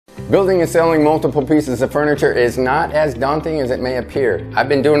Building and selling multiple pieces of furniture is not as daunting as it may appear. I've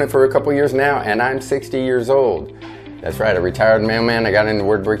been doing it for a couple years now, and I'm 60 years old. That's right, a retired mailman. I got into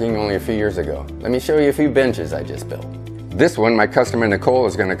woodworking only a few years ago. Let me show you a few benches I just built. This one, my customer Nicole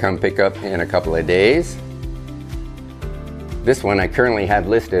is going to come pick up in a couple of days. This one I currently have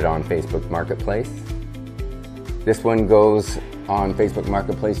listed on Facebook Marketplace. This one goes on Facebook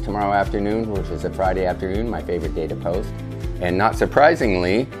Marketplace tomorrow afternoon, which is a Friday afternoon, my favorite day to post. And not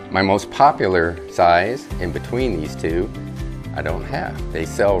surprisingly, my most popular size in between these two, I don't have. They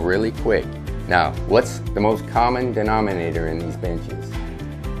sell really quick. Now, what's the most common denominator in these benches?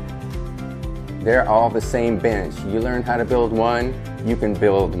 They're all the same bench. You learn how to build one, you can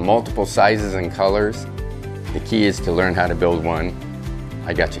build multiple sizes and colors. The key is to learn how to build one.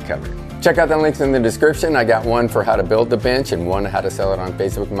 I got you covered. Check out the links in the description. I got one for how to build the bench and one how to sell it on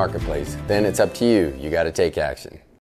Facebook Marketplace. Then it's up to you. You got to take action.